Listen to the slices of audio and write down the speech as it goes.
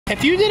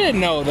If you didn't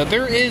know that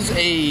there is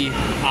a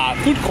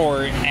food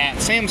court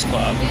at Sam's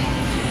Club,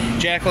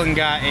 Jacqueline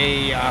got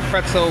a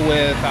pretzel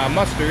with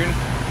mustard,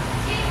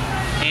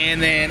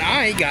 and then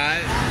I got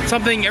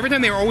something, every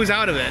time they were always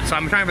out of it, so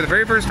I'm trying for the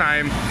very first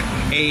time,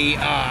 a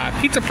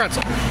pizza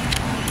pretzel.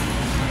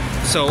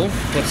 So,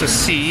 let's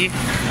just see.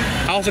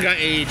 I also got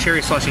a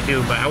cherry slushy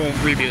too, but I won't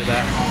review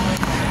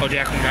that. Oh,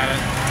 Jacqueline got it.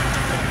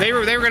 They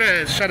were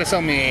gonna try to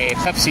sell me a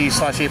Pepsi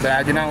slushy, but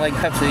I do not like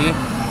Pepsi.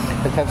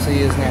 The Pepsi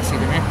is nasty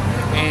to me,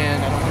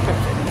 and I don't like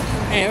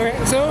Pepsi.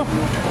 Anyway, so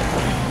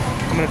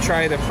I'm gonna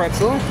try the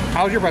pretzel.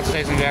 How's your pretzel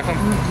tasting, Jacqueline?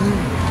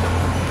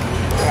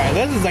 Alright,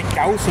 this is like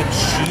doused with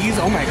cheese.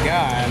 Oh my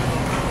god!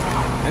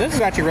 And this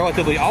is actually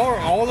relatively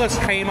all this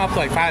came up to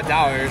like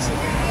 $5.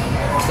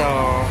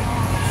 So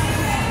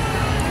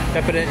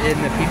dipping it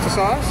in the pizza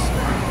sauce,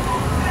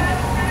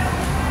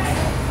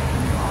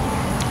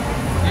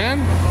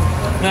 and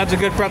that's a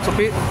good pretzel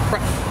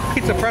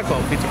pizza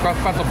pretzel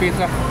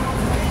pizza.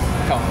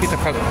 Oh, pizza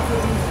pretzel.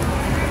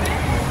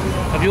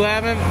 If you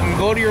haven't,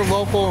 go to your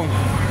local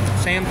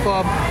Sam's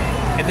Club.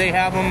 If they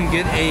have them,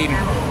 get a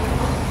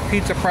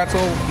pizza pretzel.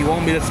 You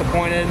won't be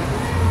disappointed.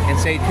 And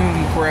stay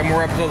tuned for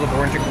more episodes of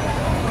Orange.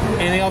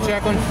 Anything else,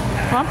 Jacqueline?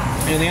 Huh?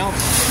 Anything else?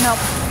 Nope.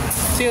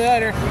 See you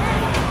later.